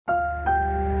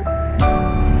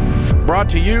brought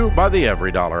to you by the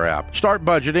EveryDollar app. Start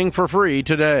budgeting for free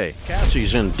today.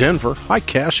 Cassie's in Denver. Hi,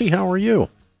 Cassie. How are you?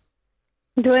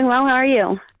 Doing well. How are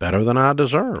you? Better than I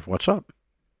deserve. What's up?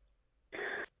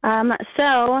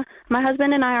 So my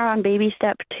husband and I are on baby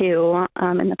step 2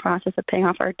 in the process of paying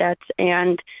off our debts.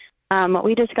 And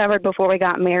we discovered before we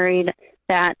got married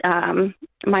that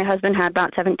my husband had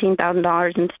about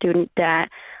 $17,000 in student debt.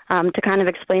 To kind of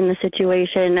explain the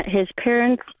situation, his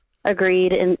parents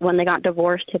agreed when they got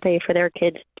divorced to pay for their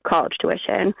kids' college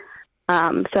tuition.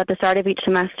 So at the start of each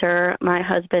semester, my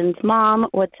husband's mom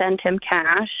would send him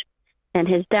cash, and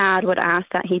his dad would ask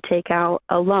that he take out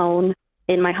a loan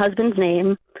in my husband's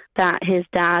name that his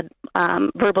dad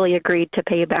verbally agreed to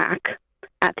pay back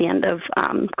at the end of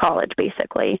college,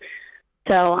 basically.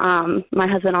 So my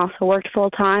husband also worked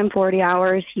full-time, 40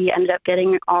 hours. He ended up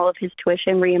getting all of his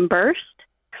tuition reimbursed.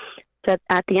 So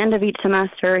at the end of each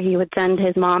semester, he would send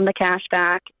his mom the cash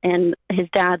back and his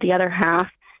dad the other half,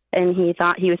 and he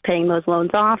thought he was paying those loans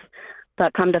off.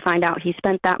 But come to find out, he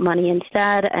spent that money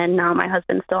instead, and now my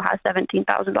husband still has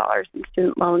 $17,000 in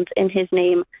student loans in his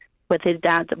name with his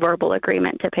dad's verbal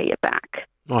agreement to pay it back.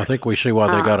 Well, I think we see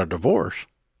why they got a divorce.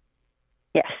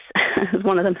 Yes, it's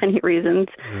one of the many reasons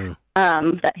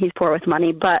that he's poor with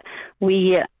money. But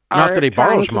we are not that he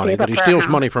borrows trying to money, save but up he for our steals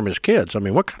house. money from his kids. I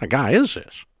mean, what kind of guy is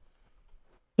this?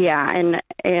 Yeah, and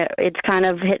it's kind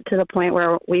of hit to the point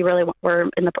where we have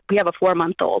a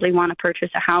 4-month-old. We want to purchase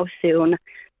a house soon.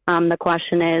 The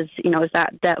question is, does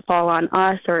that debt fall on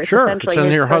us or Sure, essentially it's in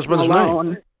his your husband's personal name.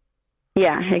 loan?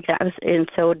 Yeah, exactly. And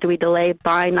so, do we delay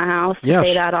buying the house to Yes.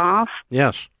 pay that off?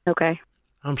 Yes. Okay.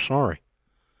 I'm sorry.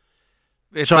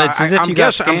 It's as if I'm you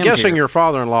got I'm scammed guessing here. your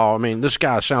father-in-law, I mean, this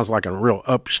guy sounds like a real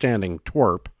upstanding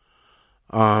twerp.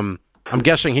 I'm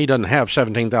guessing he doesn't have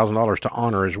 $17,000 to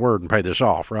honor his word and pay this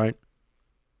off, right?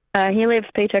 He lives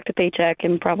paycheck to paycheck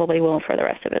and probably will for the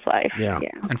rest of his life. Yeah.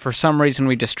 And for some reason,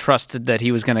 we just trusted that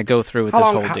he was going to go through with this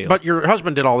whole deal. But your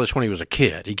husband did all this when he was a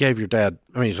kid. He gave your dad,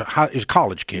 I mean, he's a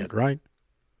college kid, right?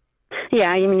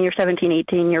 Yeah, I mean, you're 17,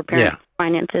 18, your parents'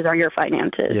 finances are your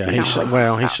finances. Yeah, you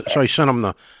know, he sent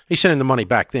him the money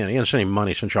back then. He hasn't sent him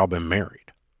money since y'all been married.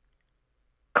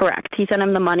 Correct. He sent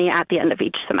him the money at the end of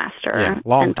each semester. Yeah,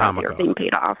 long and time thought we were ago. being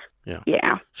paid off. Yeah.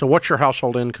 Yeah. So what's your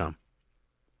household income?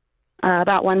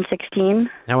 About 116.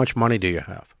 How much money do you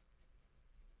have?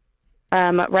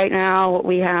 Right now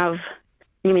we have,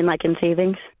 you mean like in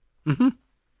savings? Mm-hmm.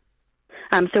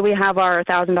 So we have our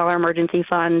 $1,000 emergency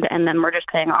fund, and then we're just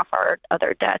paying off our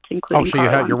other debts, including. Oh,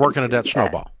 so you're working a debt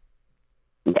snowball.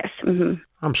 Yes. Mm-hmm.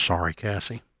 I'm sorry,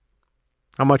 Cassie.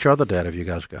 How much other debt have you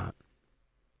guys got?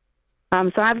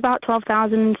 So I have about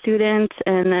 12,000 in students,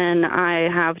 and then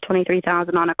I have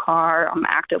 23,000 on a car. I'm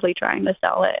actively trying to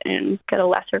sell it and get a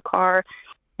lesser car,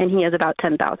 and he has about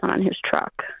 10,000 on his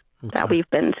truck that we've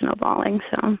been snowballing.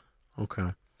 So. Okay.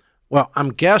 Well,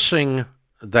 I'm guessing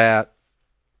that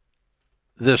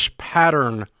this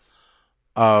pattern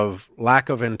of lack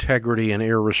of integrity and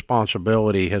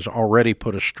irresponsibility has already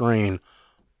put a strain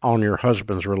on your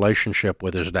husband's relationship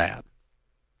with his dad.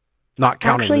 Not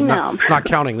counting, Actually, no. not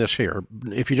counting this here.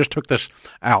 If you just took this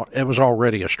out, it was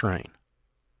already a strain.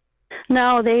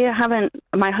 No, they haven't.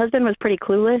 My husband was pretty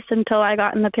clueless until I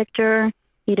got in the picture.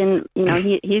 He didn't,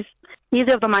 he's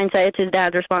of the mindset it's his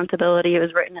dad's responsibility. It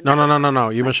was written in No.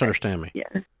 You misunderstand me.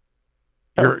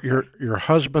 Yeah. Your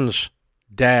husband's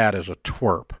dad is a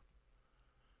twerp.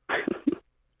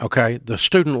 Okay? The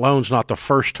student loan's not the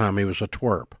first time he was a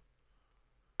twerp.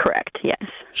 Correct, yes.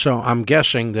 So I'm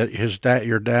guessing that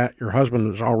your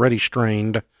husband is already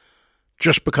strained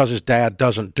just because his dad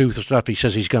doesn't do the stuff he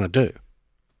says he's going to do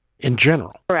in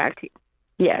general. Correct.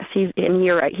 Yes, and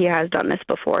you're right. He has done this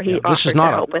before. He This is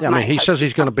not he says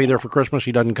he's going to be there for Christmas.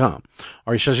 He doesn't come.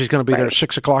 Or he says he's going to be there at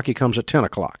 6 o'clock. He comes at 10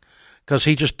 o'clock. Because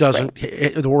he just doesn't,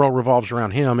 the world revolves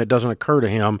around him. It doesn't occur to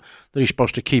him that he's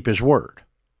supposed to keep his word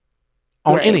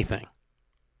on anything.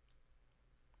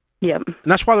 Yep. And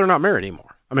that's why they're not married anymore.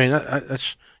 I mean,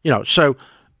 that's, so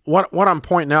what I'm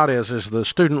pointing out is the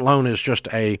student loan is just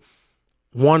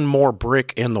one more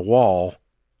brick in the wall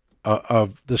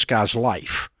of this guy's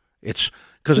life. It's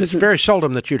because it's very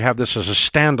seldom that you'd have this as a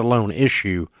standalone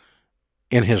issue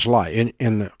in his life,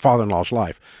 in the father-in-law's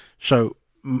life. So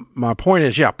my point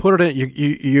is, put it in,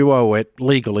 you owe it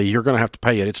legally. You're going to have to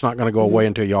pay it. It's not going to go away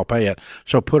until y'all pay it.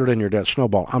 So put it in your debt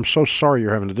snowball. I'm so sorry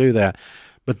you're having to do that.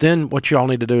 But then what y'all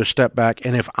need to do is step back.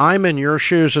 And if I'm in your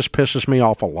shoes, this pisses me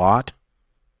off a lot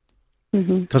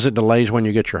because it delays when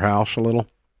you get your house a little.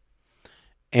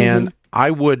 And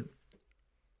I would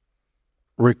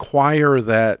require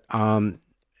that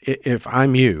if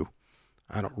I'm you,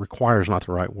 require is not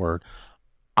the right word.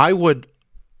 I would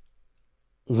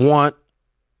want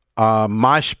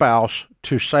my spouse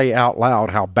to say out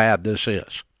loud how bad this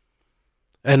is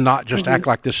and not just act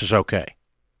like this is okay.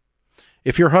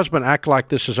 If your husband act like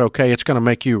this is okay, it's going to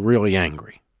make you really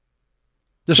angry.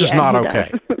 This is not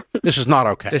okay. This is not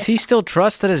okay. Does he still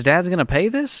trust that his dad's going to pay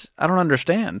this? I don't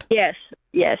understand. Yes,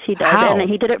 he does. How? And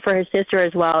he did it for his sister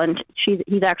as well, and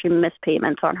he's actually missed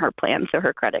payments on her plan, so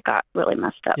her credit got really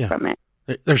messed up from it.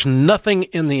 There's nothing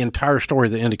in the entire story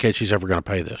that indicates he's ever going to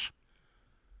pay this.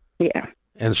 Yeah.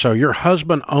 And so your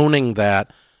husband owning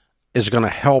that is going to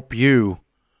help you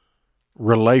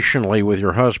relationally with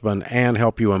your husband and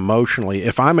help you emotionally.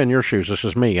 If I'm in your shoes, this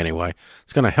is me anyway,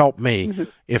 it's going to help me.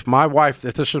 If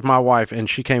this is my wife and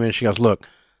she came in and she goes, look,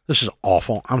 this is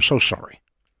awful. I'm so sorry.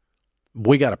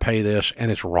 We got to pay this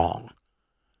and it's wrong.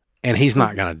 And he's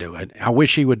not going to do it. I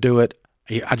wish he would do it.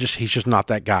 He's just not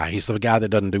that guy. He's the guy that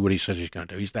doesn't do what he says he's going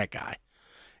to do. He's that guy.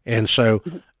 And so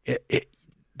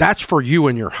that's for you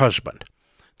and your husband,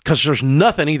 because there's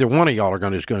nothing either one of y'all are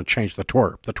going to do is going to change the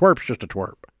twerp. The twerp's just a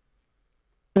twerp.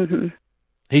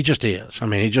 He just is. I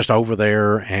mean, he's just over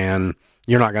there, and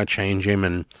you're not going to change him,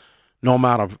 and no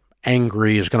amount of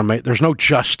angry is going to make. There's no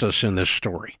justice in this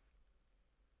story.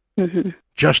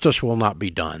 Justice will not be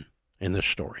done in this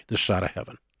story, this side of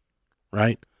heaven,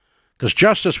 right? Because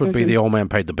justice would be the old man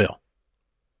paid the bill,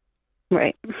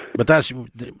 right? But that's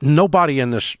nobody in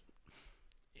this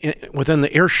within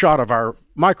the earshot of our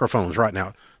microphones right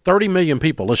now. 30 million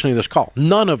people listening to this call.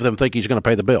 None of them think he's going to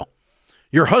pay the bill.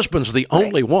 Your husband's the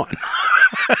only one.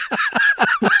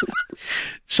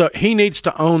 So he needs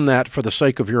to own that for the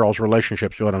sake of your all's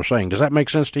relationships, is what I'm saying. Does that make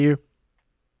sense to you?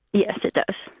 Yes, it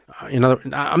does.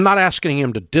 I'm not asking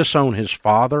him to disown his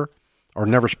father or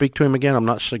never speak to him again. I'm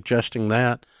not suggesting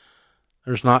that.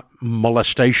 There's not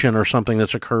molestation or something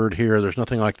that's occurred here. There's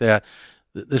nothing like that.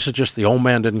 This is just the old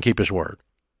man didn't keep his word.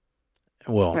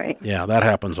 Well, yeah, that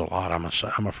happens a lot,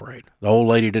 I'm afraid. The old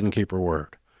lady didn't keep her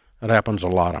word. That happens a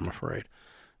lot, I'm afraid.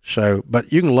 So,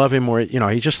 but you can love him where,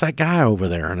 he's just that guy over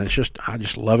there. And I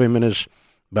just love him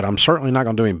but I'm certainly not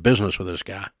going to do him business with this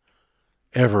guy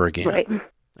ever again. Right.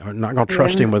 I'm not going to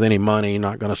trust him with any money,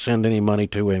 not going to send any money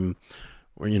to him.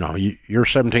 You're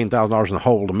 $17,000 in the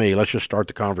hole to me. Let's just start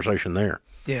the conversation there.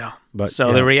 Yeah. But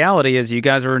the reality is you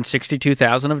guys are in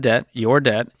 $62,000 of debt, your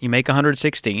debt. You make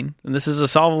 $116,000, and this is a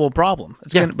solvable problem.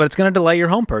 But it's going to delay your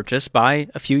home purchase by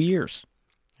a few years.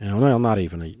 Well, not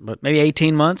even, but maybe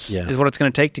 18 months is what it's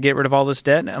going to take to get rid of all this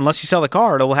debt. Unless you sell the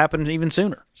car, it will happen even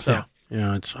sooner. So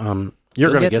it's you're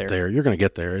going to get there. You're going to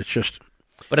get there. It's just.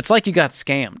 But it's like you got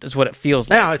scammed, is what it feels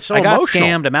like. Yeah, it's so emotional. I got emotional.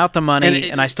 scammed. I'm out the money,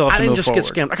 and I still have to move forward. I didn't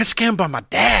just get scammed. I got scammed by my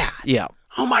dad. Yeah.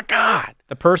 Oh, my God.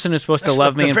 The person who's supposed to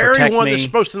love me and protect me. The very one that's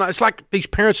supposed to not. It's like these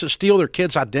parents that steal their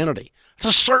kids' identity. It's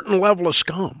a certain level of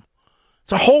scum.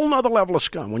 It's a whole nother level of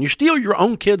scum. When you steal your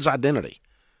own kid's identity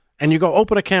and you go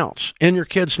open accounts in your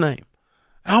kid's name.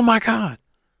 Oh, my God.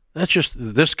 That's just,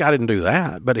 this guy didn't do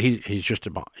that, but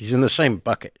he's in the same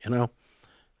bucket, And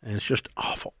it's just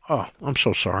awful. Oh, I'm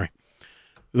so sorry.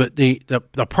 But the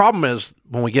problem is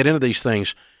when we get into these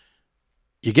things,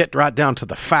 you get right down to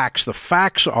the facts. The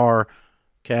facts are,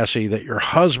 Cassie, that your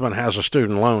husband has a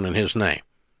student loan in his name.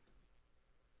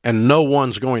 And no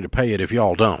one's going to pay it if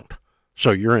y'all don't.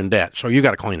 So you're in debt. So you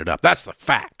got to clean it up. That's the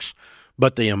facts.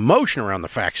 But the emotion around the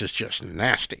facts is just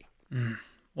nasty.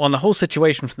 Well, and the whole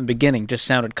situation from the beginning just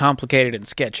sounded complicated and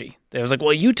sketchy. It was like,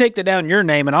 well, you take that down in your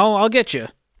name and I'll get you.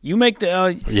 You make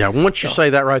the... once you say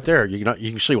that right there, you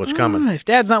can see what's coming. If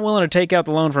Dad's not willing to take out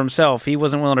the loan for himself, he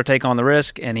wasn't willing to take on the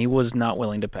risk, and he was not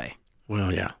willing to pay.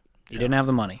 Well, yeah. He didn't have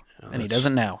the money, and he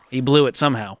doesn't now. He blew it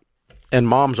somehow. And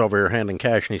Mom's over here handing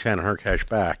cash, and he's handing her cash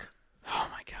back. Oh,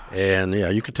 my gosh. And,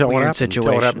 you could tell what happened. You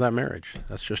tell what happened to that marriage.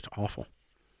 That's just awful.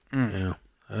 Yeah.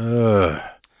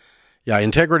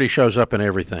 Integrity shows up in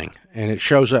everything, and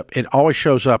it always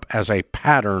shows up as a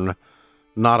pattern,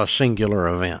 not a singular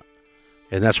event.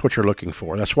 And that's what you're looking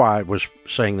for. That's why I was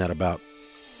saying that about...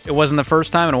 It wasn't the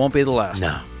first time, and it won't be the last.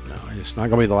 No. It's not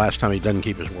going to be the last time he doesn't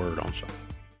keep his word on something.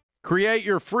 Create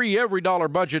your free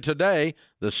EveryDollar budget today,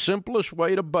 the simplest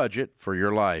way to budget for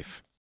your life.